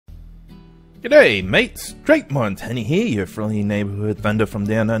G'day mates, Drake Montana here, your friendly neighborhood thunder from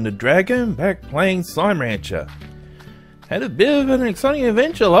down under dragon, back playing Slime Rancher. Had a bit of an exciting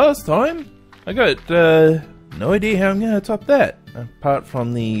adventure last time. I got no idea how I'm going to top that, apart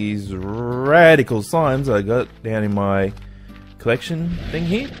from these radical slimes I got down in my collection thing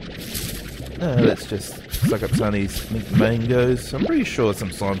here. Let's just suck up some of these mint mangoes. I'm pretty sure some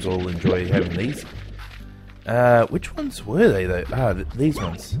slimes will enjoy having these. Which ones were they though? These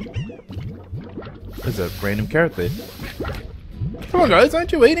ones. There's a random carrot there. Come on guys,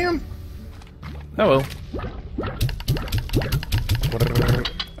 aren't you eating them? Oh well. I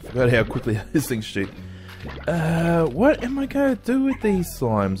forgot how quickly these things shoot. What am I going to do with these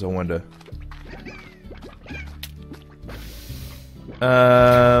slimes, I wonder?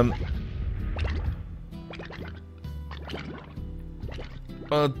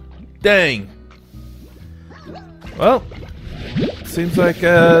 Oh, dang. Well, seems like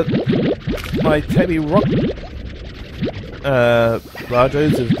my tabby rock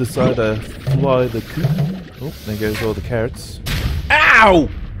largos have decided to fly the coop. Oh, there goes all the carrots. Ow!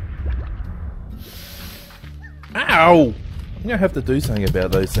 Ow! I'm gonna have to do something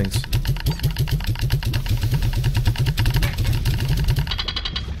about those things.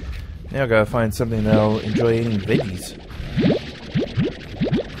 Now I gotta find something that'll enjoy eating veggies.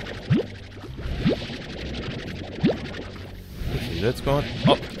 That's gone.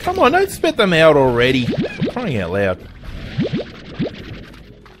 Oh, come on, don't spit them out already. I'm crying out loud.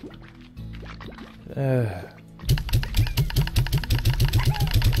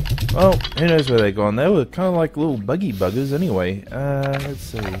 Well, who knows where they're gone. They were kind of like little buggy buggers anyway. Let's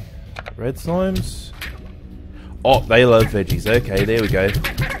see. Red slimes. Oh, they love veggies. Okay, there we go.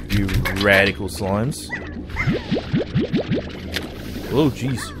 You radical slimes. Oh,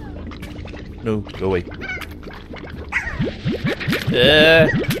 jeez. No, go away.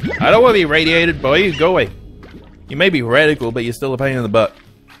 I don't want to be radiated by you. Go away. You may be radical, but you're still a pain in the butt.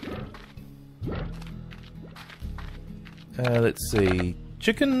 Let's see.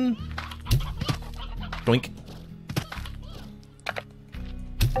 Chicken. Doink.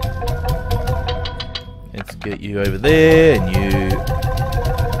 Let's get you over there, and you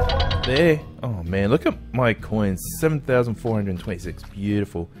there. Oh man, look at my coins. 7,426.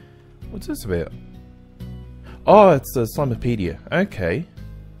 Beautiful. What's this about? Oh, it's a Slimepedia. Okay.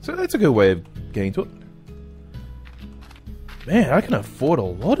 So that's a good way of getting to it. Man, I can afford a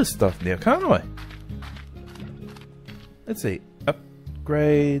lot of stuff now, can't I? Let's see.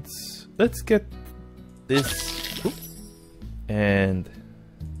 Upgrades. Let's get this. Oop. And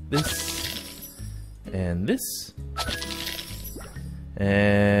this. And this.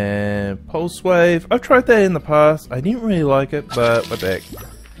 And Pulse Wave. I've tried that in the past. I didn't really like it, but what the heck.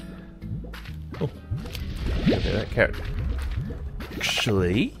 That carrot.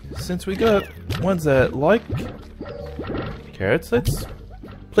 Actually, since we got ones that like carrots, let's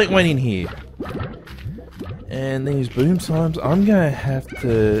plant one in here. And these boom slimes, I'm gonna have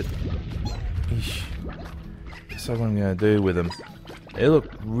to decide what I'm gonna do with them. They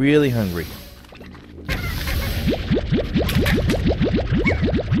look really hungry.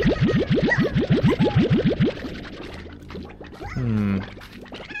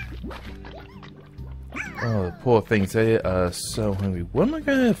 Oh, the poor things, they are so hungry. What am I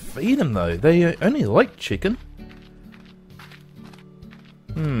going to feed them though? They only like chicken.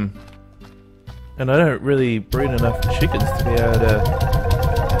 And I don't really breed enough chickens to be able to...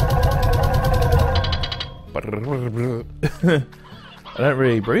 I don't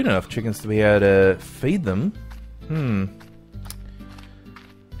really breed enough chickens to be able to feed them.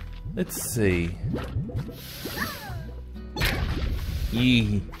 Let's see.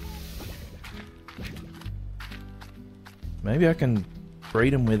 Yee. Maybe I can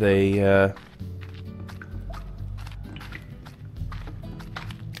breed them with a,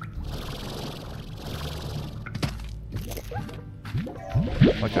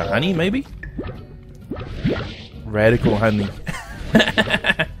 like a honey, maybe? Radical honey.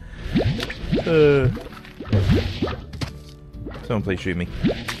 Someone please shoot me.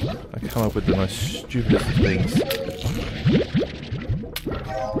 I come up with the most stupidest things.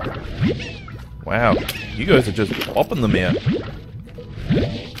 Wow, you guys are just popping them out.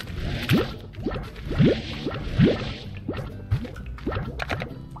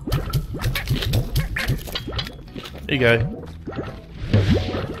 There you go.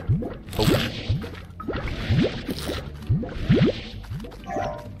 Oh.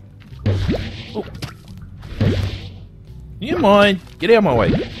 Oh. You mind? Get out of my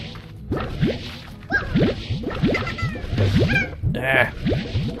way. Ah.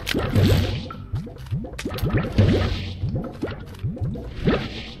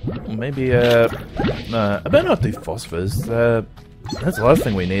 maybe, no, I better not do phosphors. That's the last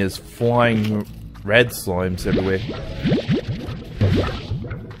thing we need is flying red slimes everywhere.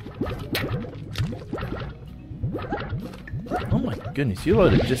 Oh my goodness, you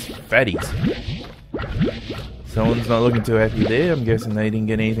lot are just fatties. Someone's not looking too happy there. I'm guessing they didn't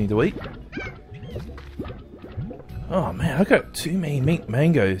get anything to eat. Oh man, I got too many mint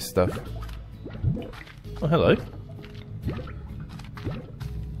mango stuff. Oh, hello.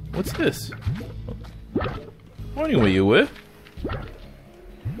 What's this? Wondering where you were.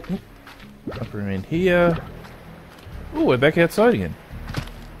 Up around here. Oh, we're back outside again.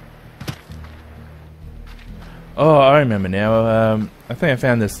 Oh, I remember now. I think I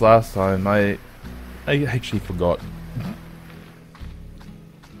found this last time. I actually forgot.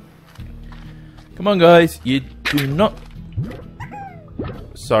 Come on, guys. You do not...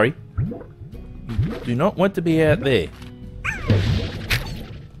 Sorry. You do not want to be out there.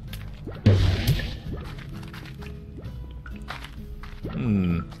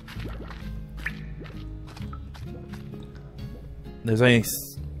 There's only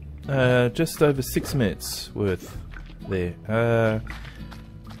just over 6 minutes worth there.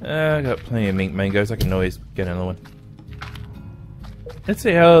 I got plenty of mint mangoes. I can always get another one. Let's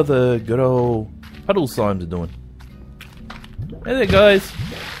see how the good old puddle slimes are doing. Hey there, guys.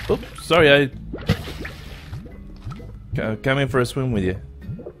 Oops, sorry, I come in for a swim with you.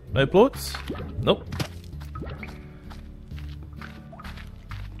 No plorts? Nope.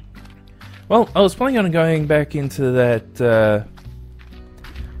 Well, I was planning on going back into that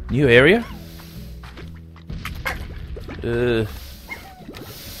new area. You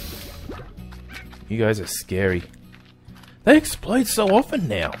guys are scary. They explode so often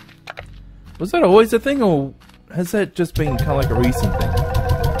now. Was that always a thing, or has that just been kind of like a recent thing?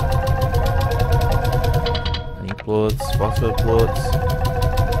 Honey plorts, phosphor plorts.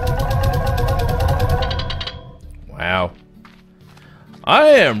 Wow. I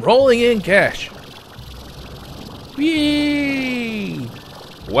am rolling in cash. Whee!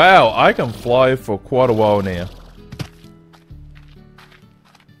 Wow, I can fly for quite a while now.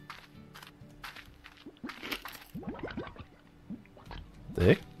 The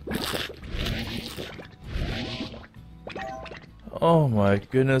heck? Oh my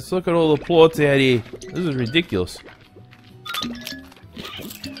goodness, look at all the plorts out here. This is ridiculous.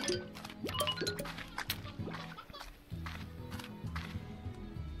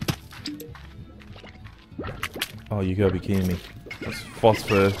 Oh, you gotta be kidding me. That's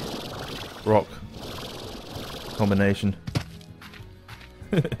phosphor rock combination.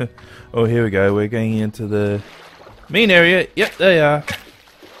 Oh, here we go. We're going into the main area. Yep, there they are.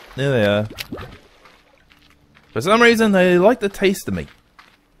 There they are. For some reason, they like the taste of me.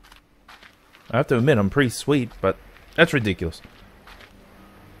 I have to admit, I'm pretty sweet, but that's ridiculous.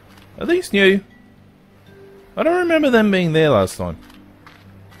 Are these new? I don't remember them being there last time.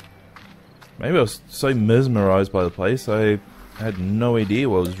 Maybe I was so mesmerized by the place, I had no idea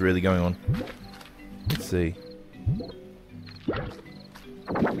what was really going on. Let's see.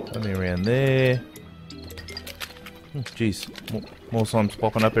 Something around there. Jeez, more slimes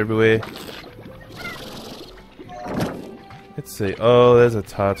popping up everywhere. Let's see. Oh, there's a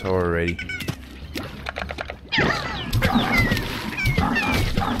tartar already.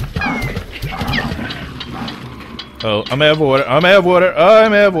 Oh, I'm out of water. I'm out of water.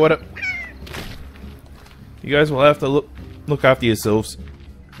 I'm out of water. You guys will have to look after yourselves.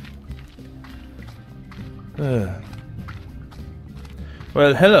 Well,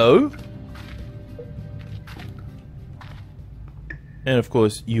 hello. And of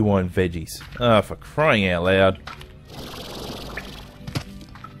course, you want veggies. Ah, for crying out loud.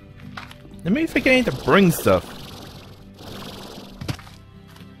 Let me forgetting to bring stuff.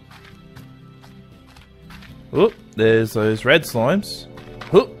 Oh, there's those red slimes.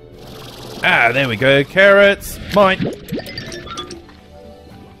 Oh. Ah, there we go. Carrots. Mine.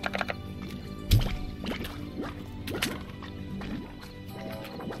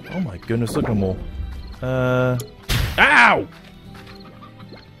 Oh my goodness, look at them all. Ow!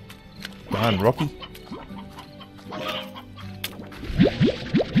 Darn, Rocky.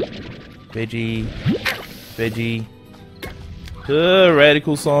 Veggie. Veggie.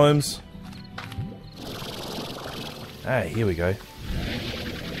 Radical slimes. Ah, here we go.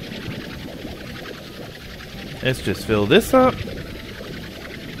 Let's just fill this up.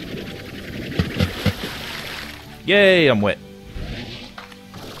 Yay, I'm wet.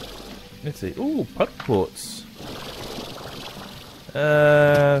 Let's see. Ooh, putt plorts.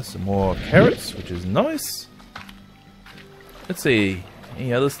 Some more carrots, which is nice. Let's see.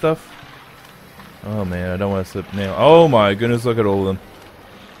 Any other stuff? Oh man, I don't want to slip now. Oh my goodness, look at all of them.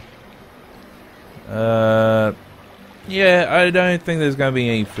 Yeah, I don't think there's going to be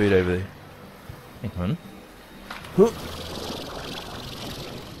any food over there. Hang on. Huh.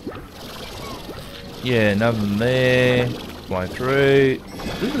 Yeah, nothing there. Flying through.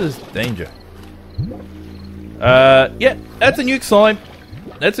 This is danger. Yeah, that's a nuke slime.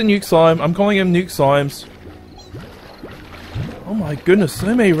 That's a nuke slime. I'm calling them nuke slimes. Oh my goodness,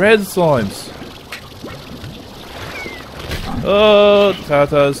 so many red slimes. Oh,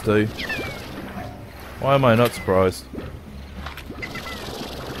 tartars too. Why am I not surprised?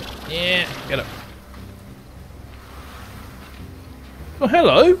 Yeah, get it. Oh,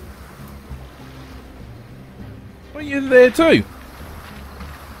 hello. Are you there too?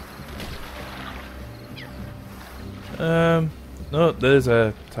 No, there's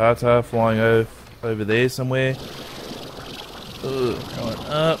a tartar flying over there somewhere. Going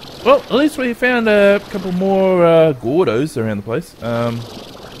up. Well, at least we found a couple more Gordos around the place.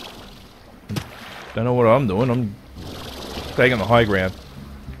 Don't know what I'm doing. I'm taking the high ground.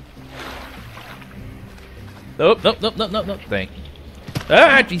 Nope. Dang.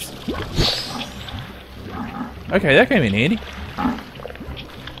 Ah, jeez. Okay, that came in handy.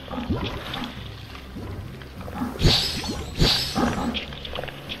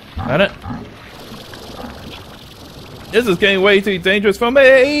 Got it. This is getting way too dangerous for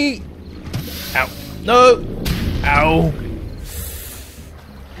me! Ow. No! Ow.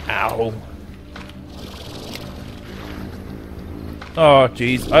 Ow. Oh,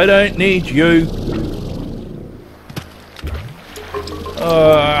 jeez. I don't need you.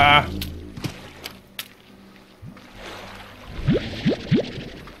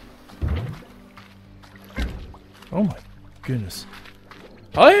 Oh my goodness.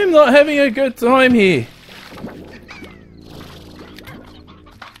 I am not having a good time here.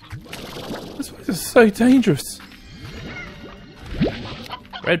 This place is so dangerous.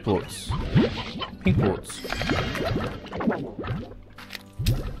 Red ports. Pink ports.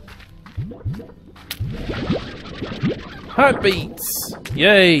 Heartbeats!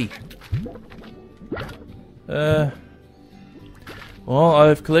 Yay! Well,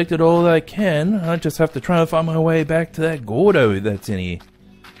 I've collected all that I can. I just have to try and find my way back to that Gordo that's in here.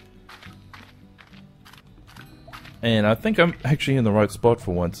 And I think I'm actually in the right spot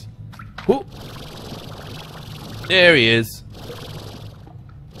for once. Whoop. There he is.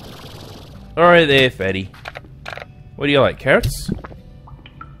 Alright there, fatty. What do you like, carrots?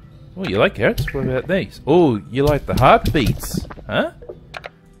 Oh, you like carrots? What about these? Oh, you like the heartbeats, huh?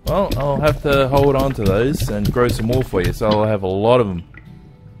 Well, I'll have to hold on to those and grow some more for you, so I'll have a lot of them.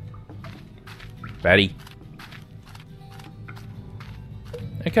 Fatty.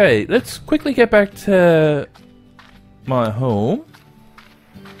 Okay, let's quickly get back to my home.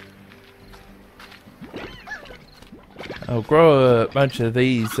 I'll grow a bunch of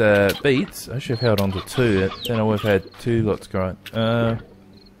these beets. I should have held on to two, then I would have had two lots growing.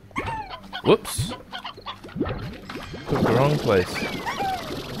 Whoops. Took the wrong place.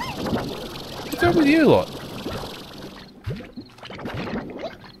 What's up with you lot?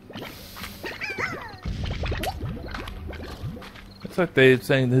 It's like they're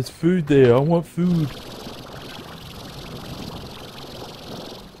saying there's food there, I want food.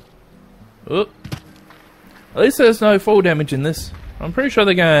 Oh. At least there's no fall damage in this. I'm pretty sure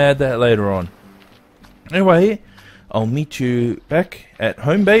they're going to add that later on. Anyway, I'll meet you back at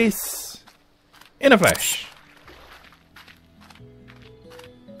home base in a flash.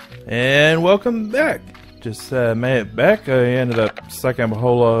 And welcome back. Just made it back. I ended up sucking up a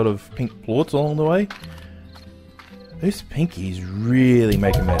whole lot of pink plorts along the way. Those pinkies really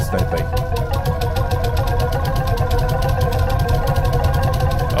make a mess, don't they?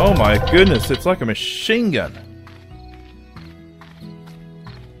 Oh my goodness, it's like a machine gun.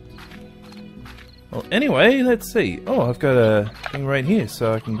 Well, anyway, let's see. Oh, I've got a thing right here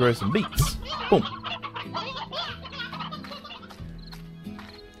so I can grow some beets. Boom.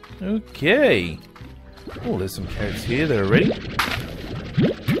 Okay. Oh, there's some carrots here that are ready.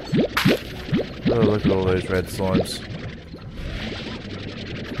 Oh, look at all those red slimes.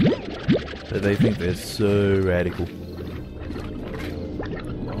 They think they're so radical.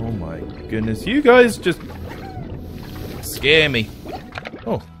 Oh my goodness, you guys just scare me.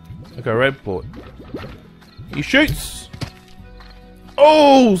 Oh, I got a red port. He shoots!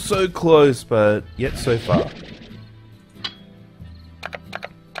 Oh, so close, but yet so far.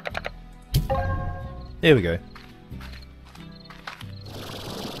 There we go.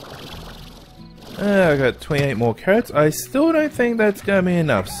 I got 28 more carrots. I still don't think that's going to be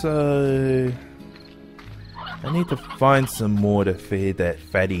enough, so I need to find some more to feed that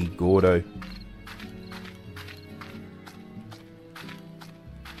fatty Gordo.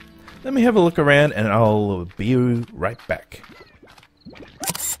 Let me have a look around and I'll be right back.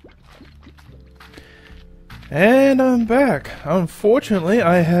 And I'm back. Unfortunately,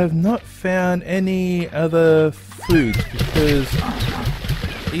 I have not found any other food because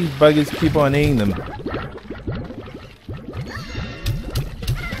these buggers keep on eating them.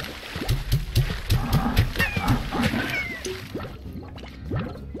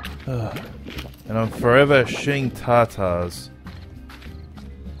 And I'm forever shitting tartars.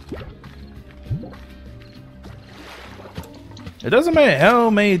 It doesn't matter how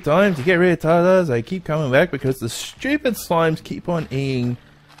many times to get rid of tartars, I keep coming back because the stupid slimes keep on eating,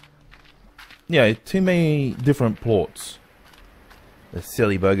 yeah, too many different plots. The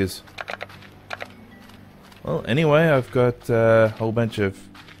silly buggers. Well, anyway, I've got a whole bunch of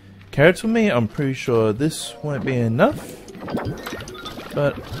carrots with me. I'm pretty sure this won't be enough,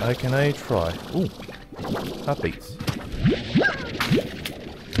 but I can only try. Ooh, heartbeats.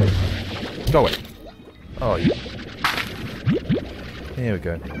 Go away. Oh, yeah. There we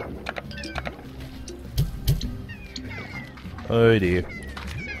go. Oh dear.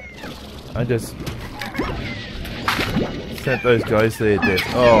 I just sent those guys to their death.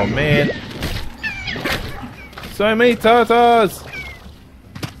 Oh man. So many tartars!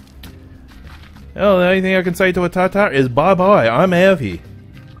 Oh, the only thing I can say to a tartar is bye bye, I'm out of here.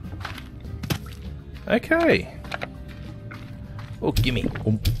 Okay. Oh, gimme.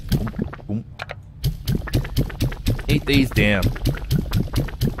 Eat these down.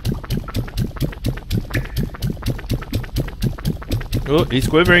 Oh, he's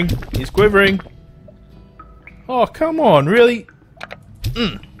quivering. He's quivering. Oh, come on, really?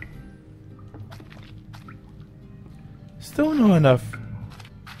 Still not enough.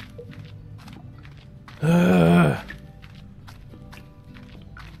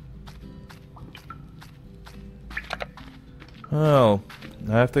 Well,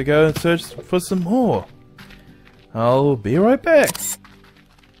 I have to go and search for some more. I'll be right back.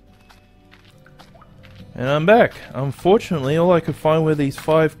 And I'm back. Unfortunately, all I could find were these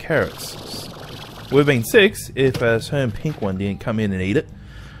 5 carrots. Would have been 6 if a certain pink one didn't come in and eat it.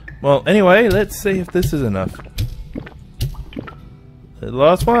 Well, anyway, let's see if this is enough. The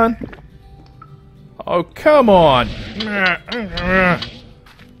last one. Oh, come on!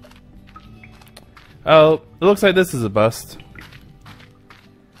 Oh, it looks like this is a bust.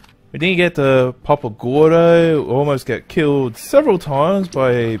 We didn't get the Rock Gordo. Almost got killed several times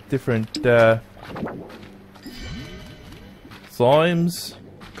by different slimes,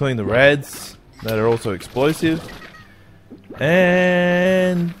 including the rads that are also explosive.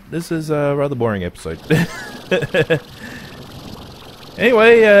 And this is a rather boring episode.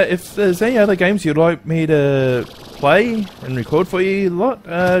 Anyway, if there's any other games you'd like me to play and record for you lot,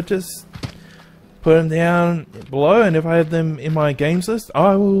 just put them down below, and if I have them in my games list,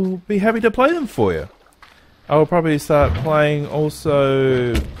 I will be happy to play them for you. I will probably start playing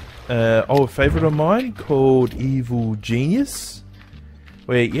also old favourite of mine called Evil Genius,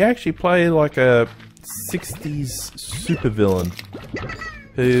 where you actually play like a 60s supervillain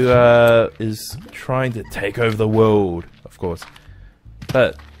who is trying to take over the world, of course.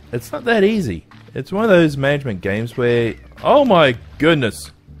 But it's not that easy. It's one of those management games where, oh my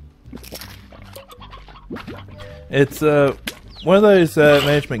goodness, it's one of those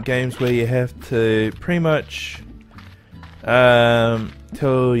management games where you have to pretty much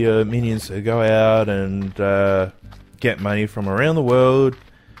tell your minions to go out and get money from around the world,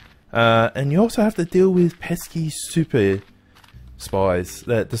 and you also have to deal with pesky super spies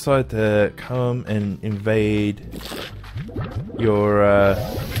that decide to come and invade your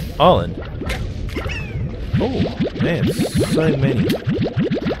island. Oh man, so many.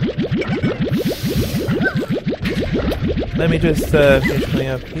 Let me just finish me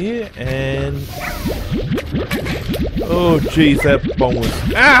up here and... oh jeez, that bomb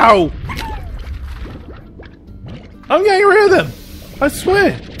was... ow! I'm getting rid of them! I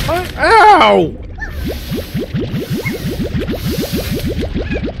swear! Ow!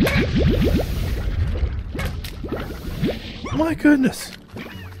 My goodness!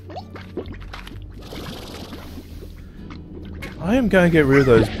 I am going to get rid of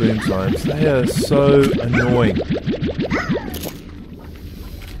those boom signs. They are so annoying.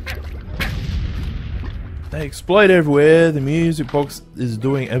 They explode everywhere, the music box is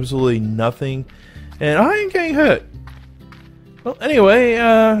doing absolutely nothing, and I ain't getting hurt. Well, anyway,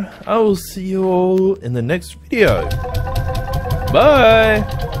 I will see you all in the next video. Bye!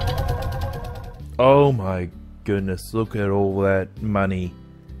 Oh my goodness, look at all that money.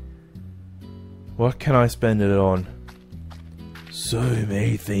 What can I spend it on? So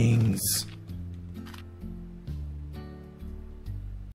many things.